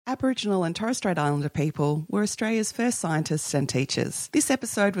Aboriginal and Torres Strait Islander people were Australia's first scientists and teachers. This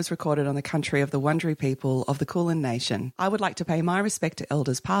episode was recorded on the country of the Wurundjeri people of the Kulin Nation. I would like to pay my respect to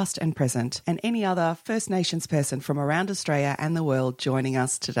elders past and present and any other First Nations person from around Australia and the world joining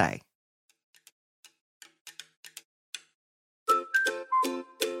us today.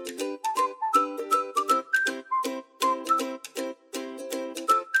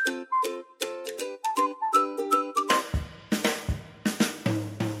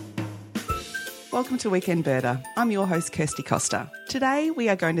 Welcome to Weekend Birder. I'm your host, Kirsty Costa. Today, we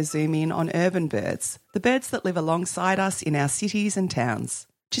are going to zoom in on urban birds, the birds that live alongside us in our cities and towns.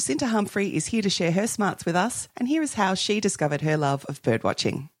 Jacinta Humphrey is here to share her smarts with us, and here is how she discovered her love of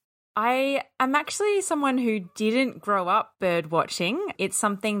birdwatching. I am actually someone who didn't grow up bird watching. It's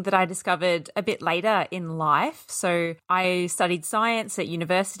something that I discovered a bit later in life. So I studied science at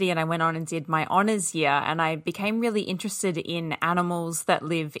university and I went on and did my honours year, and I became really interested in animals that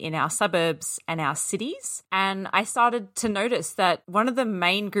live in our suburbs and our cities. And I started to notice that one of the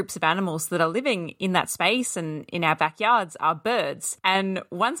main groups of animals that are living in that space and in our backyards are birds. And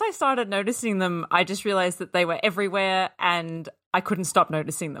once I started noticing them, I just realised that they were everywhere and I couldn't stop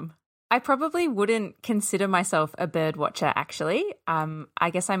noticing them. I probably wouldn't consider myself a bird watcher, actually. I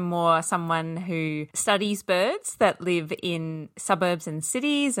guess I'm more someone who studies birds that live in suburbs and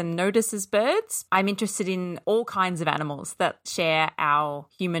cities and notices birds. I'm interested in all kinds of animals that share our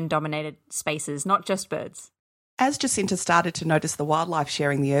human-dominated spaces, not just birds. As Jacinta started to notice the wildlife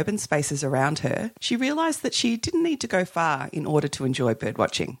sharing the urban spaces around her, she realised that she didn't need to go far in order to enjoy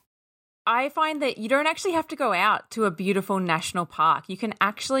birdwatching. I find that you don't actually have to go out to a beautiful national park. You can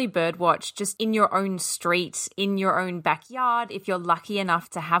actually birdwatch just in your own street, in your own backyard, if you're lucky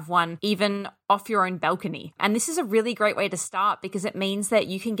enough to have one, even off your own balcony. And this is a really great way to start because it means that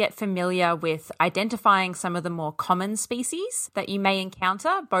you can get familiar with identifying some of the more common species that you may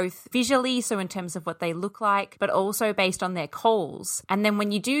encounter, both visually, so in terms of what they look like, but also based on their calls. And then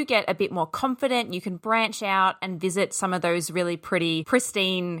when you do get a bit more confident, you can branch out and visit some of those really pretty,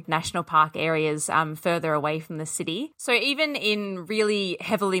 pristine national park areas further away from the city. So even in really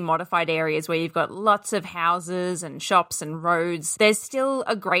heavily modified areas where you've got lots of houses and shops and roads, there's still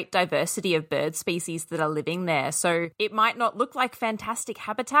a great diversity of bird species that are living there. So it might not look like fantastic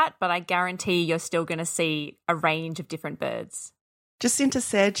habitat, but I guarantee you're still going to see a range of different birds. Jacinta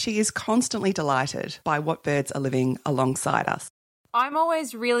said she is constantly delighted by what birds are living alongside us. I'm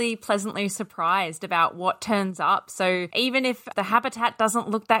always really pleasantly surprised about what turns up. So even if the habitat doesn't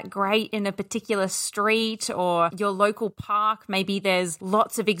look that great in a particular street or your local park, maybe there's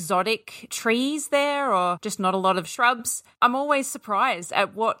lots of exotic trees there or just not a lot of shrubs, I'm always surprised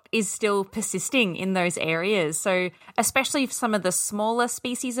at what is still persisting in those areas. So especially for some of the smaller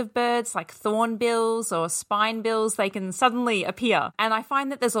species of birds like thornbills or spinebills, they can suddenly appear. And I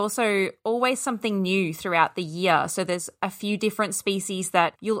find that there's also always something new throughout the year. So there's a few different species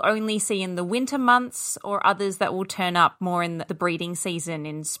that you'll only see in the winter months or others that will turn up more in the breeding season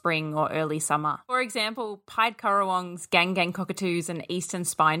in spring or early summer. For example, pied currawongs, gang cockatoos and eastern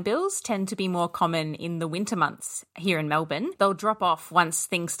spinebills tend to be more common in the winter months here in Melbourne. They'll drop off once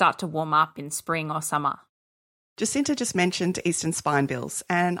things start to warm up in spring or summer. Jacinta just mentioned eastern spinebills,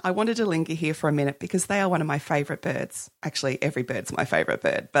 and I wanted to linger here for a minute because they are one of my favourite birds. Actually, every bird's my favourite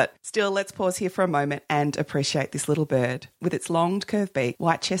bird, but still, let's pause here for a moment and appreciate this little bird with its long, curved beak,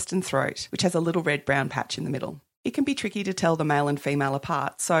 white chest and throat, which has a little red-brown patch in the middle. It can be tricky to tell the male and female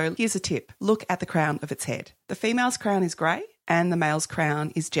apart, so here's a tip. Look at the crown of its head. The female's crown is grey and the male's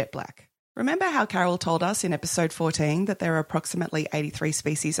crown is jet black. Remember how Carol told us in episode 14 that there are approximately 83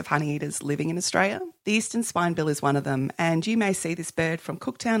 species of honeyeaters living in Australia? The eastern spinebill is one of them, and you may see this bird from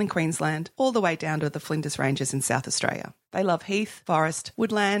Cooktown in Queensland all the way down to the Flinders Ranges in South Australia. They love heath, forest,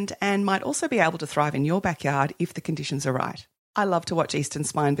 woodland, and might also be able to thrive in your backyard if the conditions are right. I love to watch eastern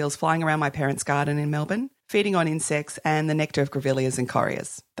spinebills flying around my parents' garden in Melbourne, feeding on insects and the nectar of grevilleas and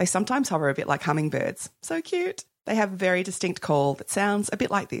correas. They sometimes hover a bit like hummingbirds. So cute. They have a very distinct call that sounds a bit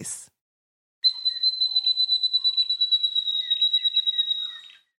like this.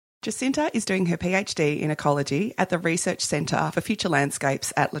 Jacinta is doing her PhD in ecology at the Research Centre for Future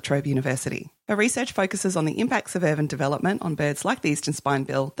Landscapes at La Trobe University. Her research focuses on the impacts of urban development on birds like the eastern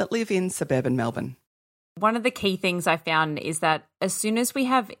spinebill that live in suburban Melbourne. One of the key things I found is that as soon as we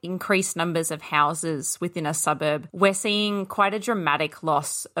have increased numbers of houses within a suburb, we're seeing quite a dramatic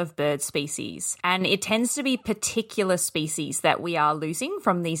loss of bird species. And it tends to be particular species that we are losing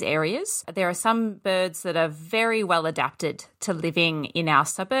from these areas. There are some birds that are very well adapted to living in our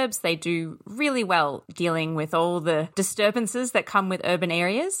suburbs. They do really well dealing with all the disturbances that come with urban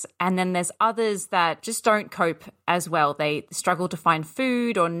areas. And then there's others that just don't cope as well. They struggle to find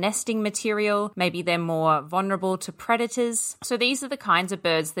food or nesting material. Maybe they're more vulnerable to predators. So these are the kinds of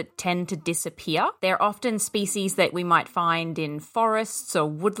birds that tend to disappear. They're often species that we might find in forests or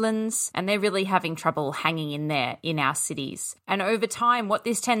woodlands, and they're really having trouble hanging in there in our cities. And over time, what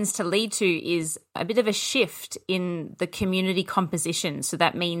this tends to lead to is a bit of a shift in the community composition. So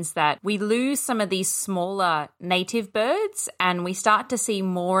that means that we lose some of these smaller native birds and we start to see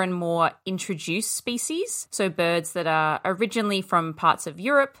more and more introduced species. So birds that are originally from parts of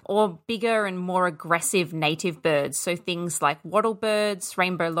Europe, or bigger and more aggressive native birds. So things like wattlebirds,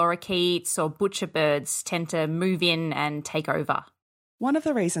 rainbow lorikeets, or butcher birds tend to move in and take over. One of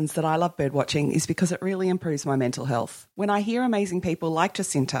the reasons that I love birdwatching is because it really improves my mental health. When I hear amazing people like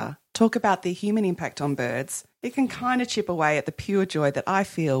Jacinta talk about the human impact on birds, it can kind of chip away at the pure joy that I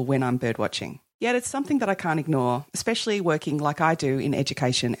feel when I'm birdwatching. Yet it's something that I can't ignore, especially working like I do in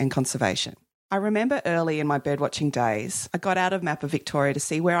education and conservation. I remember early in my birdwatching days, I got out of Map of Victoria to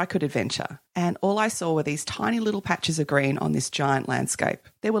see where I could adventure, and all I saw were these tiny little patches of green on this giant landscape.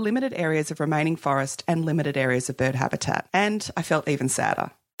 There were limited areas of remaining forest and limited areas of bird habitat, and I felt even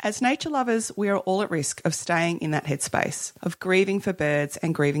sadder. As nature lovers, we are all at risk of staying in that headspace, of grieving for birds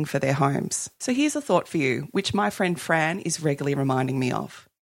and grieving for their homes. So here's a thought for you, which my friend Fran is regularly reminding me of.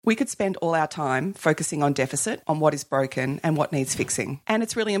 We could spend all our time focusing on deficit, on what is broken and what needs fixing. And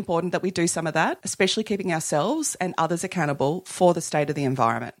it's really important that we do some of that, especially keeping ourselves and others accountable for the state of the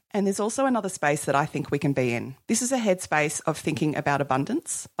environment. And there's also another space that I think we can be in. This is a headspace of thinking about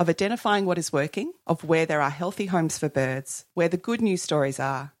abundance, of identifying what is working, of where there are healthy homes for birds, where the good news stories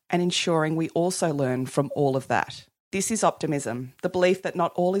are, and ensuring we also learn from all of that. This is optimism, the belief that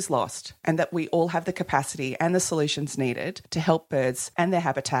not all is lost and that we all have the capacity and the solutions needed to help birds and their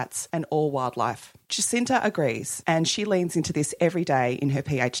habitats and all wildlife. Jacinta agrees, and she leans into this every day in her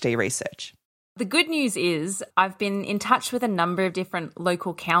PhD research. The good news is I've been in touch with a number of different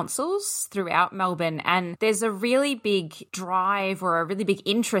local councils throughout Melbourne, and there's a really big drive or a really big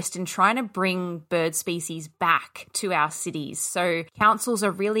interest in trying to bring bird species back to our cities. So councils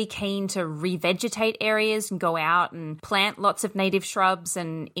are really keen to revegetate areas and go out and plant lots of native shrubs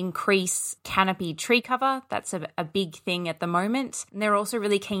and increase canopy tree cover. That's a big thing at the moment. And they're also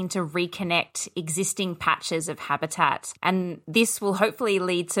really keen to reconnect existing patches of habitat. And this will hopefully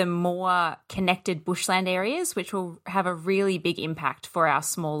lead to more connected bushland areas, which will have a really big impact for our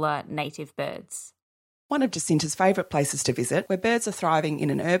smaller native birds. One of Jacinta's favourite places to visit, where birds are thriving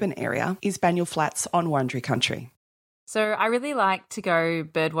in an urban area, is Banyule Flats on Wurundjeri country. So I really like to go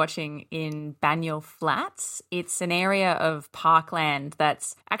birdwatching in Banyule Flats. It's an area of parkland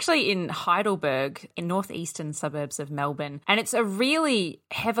that's actually in Heidelberg, in northeastern suburbs of Melbourne. And it's a really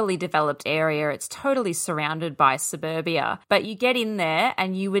heavily developed area. It's totally surrounded by suburbia. But you get in there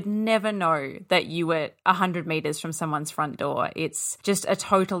and you would never know that you were 100 metres from someone's front door. It's just a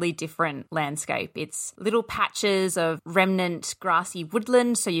totally different landscape. It's little patches of remnant grassy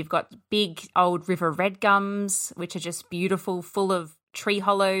woodland. So you've got big old river red gums, which are just beautiful, full of tree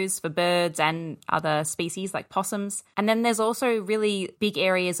hollows for birds and other species like possums. And then there's also really big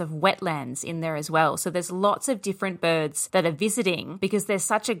areas of wetlands in there as well. So there's lots of different birds that are visiting because there's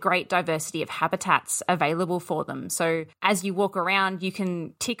such a great diversity of habitats available for them. So as you walk around, you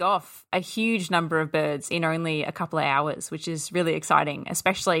can tick off a huge number of birds in only a couple of hours, which is really exciting,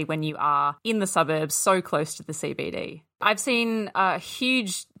 especially when you are in the suburbs so close to the CBD. I've seen a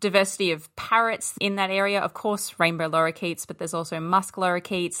huge diversity of parrots in that area. Of course, rainbow lorikeets, but there's also musk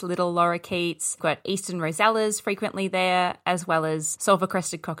lorikeets, little lorikeets. We've got eastern rosellas frequently there, as well as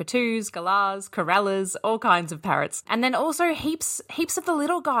sulphur-crested cockatoos, galahs, corellas, all kinds of parrots. And then also heaps of the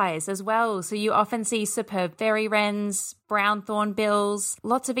little guys as well. So you often see superb fairy wrens, brown thornbills,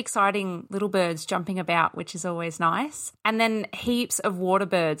 lots of exciting little birds jumping about, which is always nice. And then heaps of water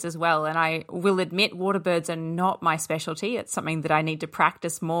birds as well. And I will admit water birds are not my specialty. It's something that I need to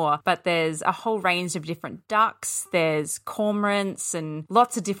practice more. But there's a whole range of different ducks, there's cormorants, and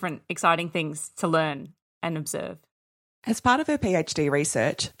lots of different exciting things to learn and observe. As part of her PhD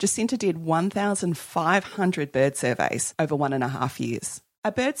research, Jacinta did 1,500 bird surveys over 1.5 years.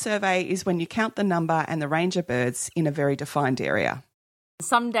 A bird survey is when you count the number and the range of birds in a very defined area.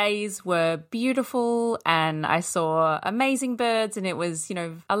 Some days were beautiful and I saw amazing birds and it was,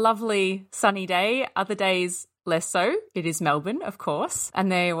 a lovely sunny day. Other days, less so. It is Melbourne, of course.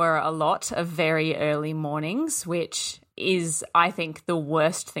 And there were a lot of very early mornings, which is, I think, the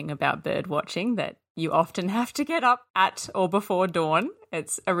worst thing about bird watching, that you often have to get up at or before dawn.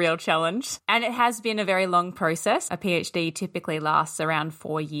 It's a real challenge. And it has been a very long process. A PhD typically lasts around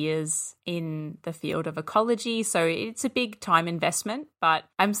 4 years in the field of ecology, so it's a big time investment, but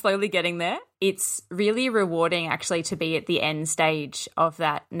I'm slowly getting there. It's really rewarding actually to be at the end stage of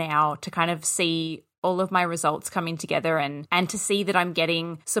that now, to kind of see all of my results coming together and to see that I'm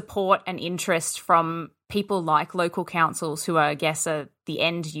getting support and interest from people like local councils who I guess are the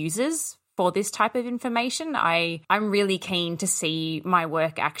end users for this type of information. I'm really keen to see my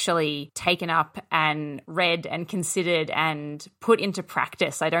work actually taken up and read and considered and put into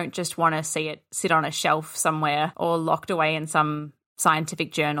practice. I don't just want to see it sit on a shelf somewhere or locked away in some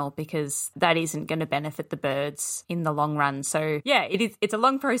scientific journal, because that isn't going to benefit the birds in the long run. So yeah, it's a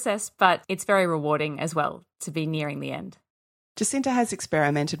long process, but it's very rewarding as well to be nearing the end. Jacinta has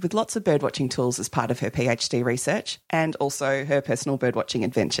experimented with lots of birdwatching tools as part of her PhD research and also her personal birdwatching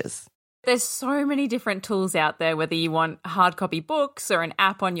adventures. There's so many different tools out there, whether you want hard copy books or an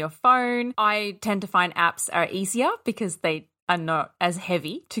app on your phone. I tend to find apps are easier because they are not as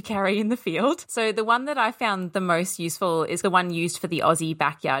heavy to carry in the field. So the one that I found the most useful is the one used for the Aussie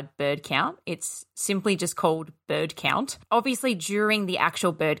backyard bird count. It's simply just called Bird Count. Obviously, during the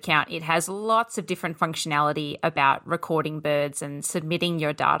actual bird count, it has lots of different functionality about recording birds and submitting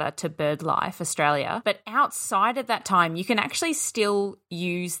your data to BirdLife Australia. But outside of that time, you can actually still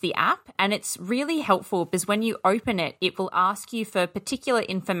use the app, and it's really helpful because when you open it, it will ask you for particular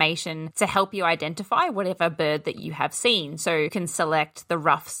information to help you identify whatever bird that you have seen. So you can select the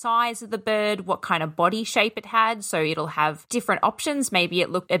rough size of the bird, what kind of body shape it had. So it'll have different options. Maybe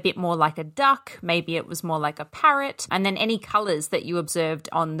it looked a bit more like a duck. Maybe it was more like a parrot. And then any colours that you observed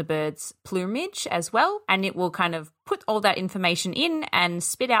on the bird's plumage as well. And it will kind of put all that information in and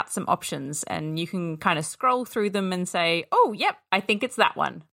spit out some options. And you can kind of scroll through them and say, oh, yep, I think it's that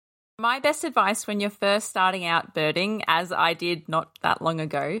one. My best advice when you're first starting out birding, as I did not that long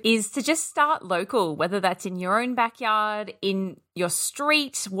ago, is to just start local, whether that's in your own backyard, in your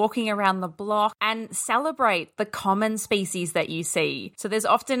street, walking around the block, and celebrate the common species that you see. So there's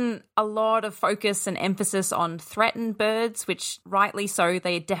often a lot of focus and emphasis on threatened birds, which rightly so,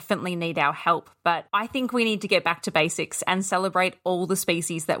 they definitely need our help. But I think we need to get back to basics and celebrate all the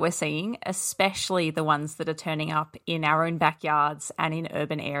species that we're seeing, especially the ones that are turning up in our own backyards and in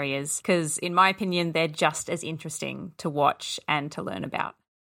urban areas, because in my opinion, they're just as interesting to watch and to learn about.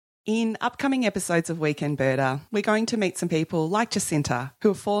 In upcoming episodes of Weekend Birder, we're going to meet some people like Jacinta who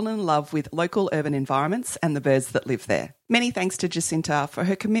have fallen in love with local urban environments and the birds that live there. Many thanks to Jacinta for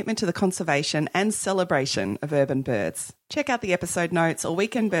her commitment to the conservation and celebration of urban birds. Check out the episode notes or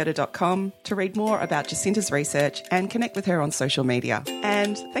weekendbirder.com to read more about Jacinta's research and connect with her on social media.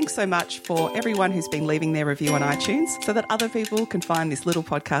 And thanks so much for everyone who's been leaving their review on iTunes so that other people can find this little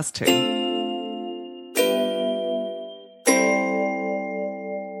podcast too.